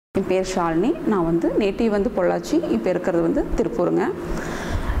என் பேர் ஷாலினி. நான் வந்து நேட்டிவ் வந்து பொள்ளாச்சி, இப்போ இருக்கிறது வந்து திருப்பூருங்க.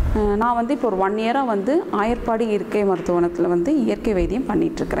 நான் வந்து இப்போ ஒரு 1 இயராக வந்து ஆயர்பாடி இயற்கை மருத்துவமனையில் வந்து இயற்கை வைத்தியம்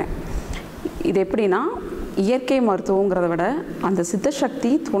பண்ணிகிட்ருக்கிறேன். இது எப்படின்னா, இயற்கை மருத்துவங்கிறத விட அந்த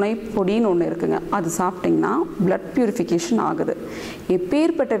சித்தசக்தி துணை பொடின்னு ஒன்று இருக்குங்க. அது சாப்பிட்டிங்கன்னா பிளட் பியூரிஃபிகேஷன் ஆகுது.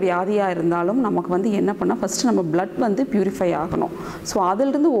 எப்பேற்பட்ட வியாதியாக இருந்தாலும் நமக்கு வந்து என்ன பண்ணால் ஃபஸ்ட்டு நம்ம பிளட் வந்து பியூரிஃபை ஆகணும். ஸோ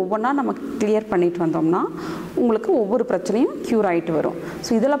அதிலிருந்து ஒவ்வொன்றா நம்ம கிளியர் பண்ணிட்டு வந்தோம்னா உங்களுக்கு ஒவ்வொரு பிரச்சனையும் க்யூர் ஆகிட்டு வரும்.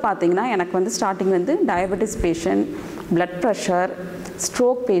 ஸோ இதில் பார்த்தீங்கன்னா எனக்கு வந்து ஸ்டார்டிங் வந்து diabetes patient, blood pressure,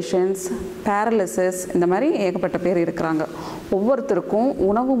 stroke patients, paralysis, இந்த மாதிரி ஏகப்பட்ட பேர் இருக்கிறாங்க. ஒவ்வொருத்தருக்கும்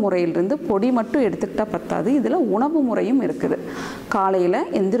உணவு முறையிலிருந்து பொடி மட்டும் எடுத்துக்கிட்டால் பத்தாது, இதில் உணவு முறையும் இருக்குது. காலையில்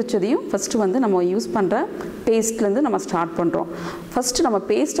எந்திரிச்சதையும் ஃபஸ்ட்டு வந்து நம்ம யூஸ் பண்ணுற பேஸ்ட்லேருந்து நம்ம ஸ்டார்ட் பண்ணுறோம். ஃபஸ்ட்டு நம்ம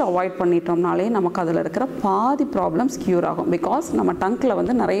பேஸ்ட்டை அவாய்ட் பண்ணிட்டோம்னாலே நமக்கு அதில் இருக்கிற பாதி ப்ராப்ளம்ஸ் க்யூர் ஆகும். பிகாஸ் நம்ம டங்கில்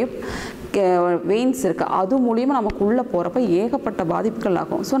வந்து நிறைய வெயின்ஸ் இருக்குது, அது மூலியமாக நமக்கு உள்ளே போகிறப்ப ஏகப்பட்ட பாதிப்புகள்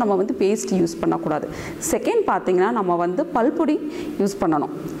ஆகும். ஸோ நம்ம வந்து பேஸ்ட் யூஸ் பண்ணக்கூடாது. செகண்ட் பார்த்திங்கன்னா நம்ம வந்து பல்பொடி யூஸ்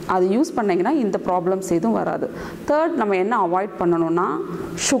பண்ணணும். அது யூஸ் பண்ணிங்கன்னா இந்த ப்ராப்ளம்ஸ் எதுவும் வராது. தேர்ட் நம்ம என்ன அவாய்ட் பண்ணணும்னா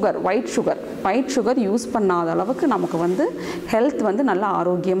சுகர், ஒயிட் சுகர் யூஸ் பண்ணாத அளவுக்கு நமக்கு வந்து ஹெல்த் வந்து நல்லா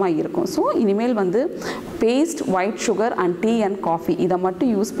ஆரோக்கியமாக இருக்கும். ஸோ இனிமேல் வந்து paste, white sugar and tea and coffee இதை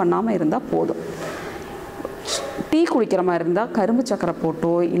மட்டும் யூஸ் பண்ணாமல் இருந்தால் போதும். டீ குடிக்கிற மாதிரி இருந்தால் கரும்பு சக்கரை போட்டோ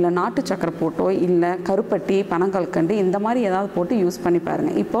இல்லை நாட்டு சக்கரை போட்டோ இல்லை கருப்பட்டி, பனங்கல்கண்டு இந்த மாதிரி ஏதாவது போட்டு யூஸ் பண்ணி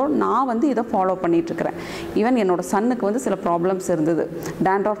பாருங்கள். இப்போது நான் வந்து இதை ஃபாலோ பண்ணிகிட்ருக்கிறேன். ஈவன் என்னோடய சன்னுக்கு வந்து சில ப்ராப்ளம்ஸ் இருந்தது,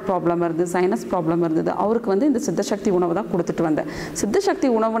 டேண்ட்ரஃப் ப்ராப்ளம் இருந்தது, சைனஸ் ப்ராப்ளம் இருந்தது. அவருக்கு வந்து இந்த சித்தசக்தி உணவு தான் கொடுத்துட்டு வந்தேன். சித்தசக்தி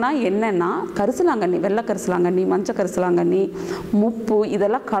உணவுனா என்னென்னா கரிசலாங்கண்ணி, வெள்ளை கரிசலாங்கண்ணி, மஞ்சள் கரிசலாங்கண்ணி, முப்பு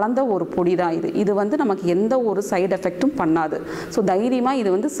இதெல்லாம் கலந்த ஒரு பொடி தான் இது. இது வந்து நமக்கு எந்த ஒரு சைடு எஃபெக்ட்டும் பண்ணாது. ஸோ தைரியமாக இது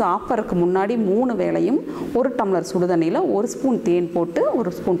வந்து சாப்பிட்றதுக்கு முன்னாடி 3 வேளையும் 1 டம்ளர் சுடுதண்ணியில் 1 ஸ்பூன் தேன் போட்டு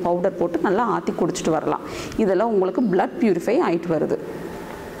 1 ஸ்பூன் பவுடர் போட்டு நல்லா ஆற்றி குடிச்சிட்டு வரலாம். இதெல்லாம் உங்களுக்கு பிளட் பியூரிஃபை ஆகிட்டு வருது.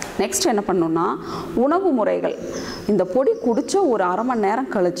 நெக்ஸ்ட் என்ன பண்ணணுன்னா உணவு முறைகள். இந்த பொடி குடித்த ஒரு 1/2 மணி நேரம்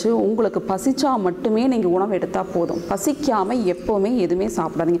கழித்து உங்களுக்கு பசிச்சா மட்டுமே நீங்கள் உணவு எடுத்தால் போதும். பசிக்காமல் எப்போவுமே எதுவுமே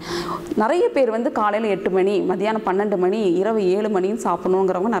சாப்பிடாதீங்க. நிறைய பேர் வந்து காலையில் 8 மணி, மதியானம் 12 மணி, இரவு 7 மணின்னு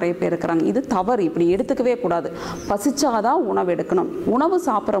சாப்பிடணுங்கிறவங்க நிறைய பேர் இருக்கிறாங்க. இது தவறு. இப்படி எடுத்துக்கவே கூடாது. பசிச்சாதான் உணவு எடுக்கணும். உணவு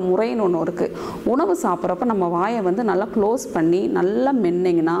சாப்பிட்ற முறைன்னு ஒன்று இருக்குது. உணவு சாப்பிட்றப்ப நம்ம வாயை வந்து நல்லா க்ளோஸ் பண்ணி நல்லா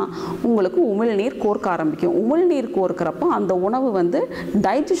மென்னிங்கன்னா உங்களுக்கு உமிழ்நீர் கோர்க்க ஆரம்பிக்கும். உமிழ்நீர் கோர்க்கிறப்போ அந்த உணவு வந்து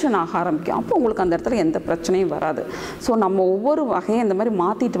டைஜஷன் ஆக ஆரம்பிக்கும். அப்போ உங்களுக்கு அந்த இடத்துல எந்த பிரச்சனையும் வராது. ஸோ நம்ம ஒவ்வொரு வகையை இந்த மாதிரி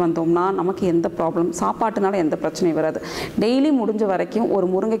மாற்றிட்டு வந்தோம்னா நமக்கு எந்த ப்ராப்ளம், சாப்பாட்டுனால எந்த பிரச்சனையும் வராது. டெய்லி முடிஞ்ச வரைக்கும் ஒரு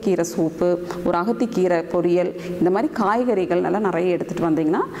முருங்கைக்கீரை சூப்பு, ஒரு அகத்திக்கீரை பொரியல், இந்த மாதிரி காய்கறிகள் நல்லா நிறைய எடுத்துகிட்டு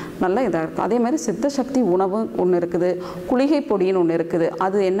வந்தீங்கன்னா நல்லா இதாக இருக்கும். அதே மாதிரி சித்தசக்தி உணவு ஒன்று இருக்குது, குளிகை பொடின்னு ஒன்று இருக்குது.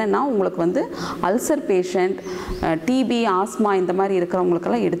 அது என்னென்னா உங்களுக்கு வந்து அல்சர் பேஷண்ட், டிபி, ஆஸ்மா இந்த மாதிரி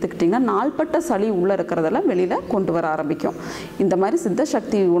இருக்கிறவங்களுக்கெல்லாம் எடுத்துக்கிட்டிங்கன்னா நாள்பட்ட சளி உள்ளே இருக்கிறதெல்லாம் வெளியில் கொண்டு வர ஆரம்பிக்கும். இந்த மாதிரி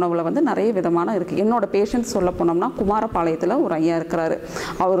சித்தசக்தி உணவில் வந்து நிறைய விதமான இருக்குது. என்னோட பேஷண்ட் சொல்ல போனோம்னா குமாரபாளையத்தில் ஒரு ஐயா இருக்கிறாரு.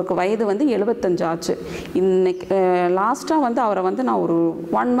 அவருக்கு வயது வந்து 75 ஆச்சு. இன்னைக்கு லாஸ்ட்டாக வந்து அவரை வந்து நான் ஒரு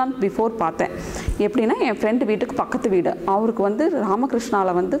 1 மந்த் பிஃபோர் பார்த்தேன். எப்படின்னா என் ஃப்ரெண்டு வீட்டுக்கு பக்கத்து வீடு. அவருக்கு வந்து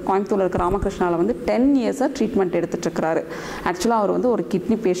ராமகிருஷ்ணாவில் வந்து கோயம்புத்தூரில் இருக்கிற ராமகிருஷ்ணாவில் வந்து 10 இயர்ஸாக ட்ரீட்மெண்ட் எடுத்துகிட்ருக்கிறாரு. ஆக்சுவலாக அவர் வந்து ஒரு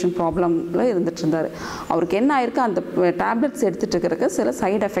கிட்னி பேஷண்ட் ப்ராப்ளமில் இருந்துகிட்டு இருந்தார். அவருக்கு என்ன ஆயிருக்கு, அந்த டேப்லெட்ஸ் எடுத்துகிட்டு இருக்கிறதுக்கு சில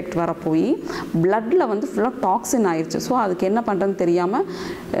சைடு எஃபெக்ட் வர போய் பிளட்டில் வந்து ஃபுல்லாக டாக்ஸின் ஆயிடுச்சு. ஸோ அதுக்கு என்ன பண்ணுறதுன்னு தெரியாமல்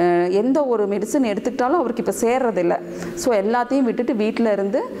எந்த ஒரு மெடிசன் எடுத்துக்கிட்டாலும் அவருக்கு இப்போ சேர்றதில்லை. ஸோ எல்லாத்தையும் விட்டுட்டு வீட்டில்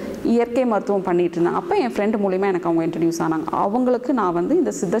இருந்து இயற்கை மருத்துவம் பண்ணிகிட்டு இருந்தேன். அப்போ என் ஃப்ரெண்டு மூலிமா எனக்கு அவங்க இன்ட்ரடியூஸ் ஆனாங்க. அவங்களுக்கு நான் வந்து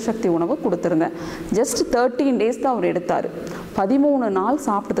இந்த சித்தசக்தி உணவு கொடுத்துருந்தேன். ஜஸ்ட் 13 டேஸ் தான் அவர் எடுத்தார். 13 நாள்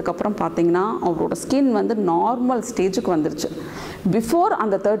சாப்பிட்டதுக்கப்புறம் பார்த்தீங்கன்னா அவரோட ஸ்கின் வந்து நார்மல் ஸ்டேஜுக்கு வந்துருச்சு. பிஃபோர்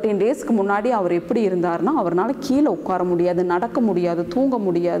அந்த 13 டேஸ்க்கு முன்னாடி அவர் எப்படி இருந்தார்னா அவரால் கீழே உட்கார முடியாது, நடக்க முடியாது, தூங்க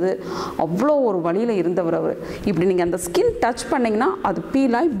முடியாது, அவ்வளோ ஒரு வழியில் இருந்தவர் அவர். இப்படி நீங்கள் அந்த ஸ்கின் டச் பண்ணிங்கன்னா அது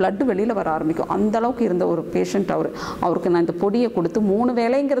பீலாகி பிளட் வெளியில் வர ஆரம்பிக்கும். அந்தளவுக்கு இருந்த ஒரு பேஷண்ட் அவர். அவருக்கு நான் இந்த பொடியை கொடுத்து 3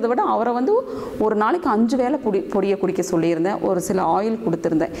 வேளைங்கிறத விட அவரை வந்து ஒரு நாளைக்கு 5 வேளை பொடியை குடிக்க சொல்லியிருந்தேன். ஒரு சில ஆயில்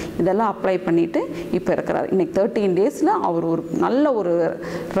கொடுத்துருந்தேன். இதெல்லாம் அப்ளை பண்ணிவிட்டு இப்போ இருக்கிறார். இன்றைக்கி 13 டேஸில் அவர் ஒரு நல்ல ஒரு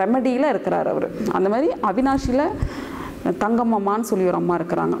ரெமடியில் இருக்கிறார் அவர். அந்த மாதிரி அவினாஷியில் தங்கம்மான்னு சொல்லி ஒரு அம்மா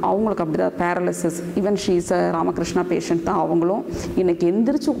இருக்கிறாங்க. அவங்களுக்கு அப்படி தான் paralysis, even she's Ramakrishna patient தான். அவங்களும் இன்றைக்கி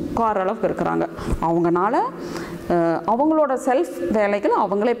எந்திரிச்சு உட்கார அளவுக்கு இருக்கிறாங்க. அவங்களால அவங்களோட செல்ஃப் வேலைகள்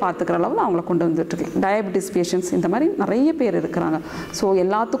அவங்களே பார்த்துக்கிற அளவில் அவங்கள கொண்டு வந்துட்டுருக்கு. டயபெட்டிஸ் பேஷண்ட்ஸ் இந்த மாதிரி நிறைய பேர் இருக்கிறாங்க. ஸோ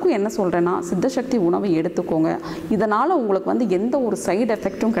எல்லாத்துக்கும் என்ன சொல்கிறேன்னா சித்தசக்தி உணவை எடுத்துக்கோங்க. இதனால் உங்களுக்கு வந்து எந்த ஒரு சைடு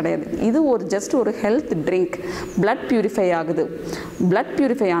எஃபெக்ட்டும் கிடையாது. இது ஒரு ஜஸ்ட் ஒரு ஹெல்த் ட்ரிங்க். பிளட் பியூரிஃபை ஆகுது. பிளட்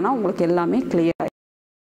பியூரிஃபை ஆனால் உங்களுக்கு எல்லாமே கிளியர்.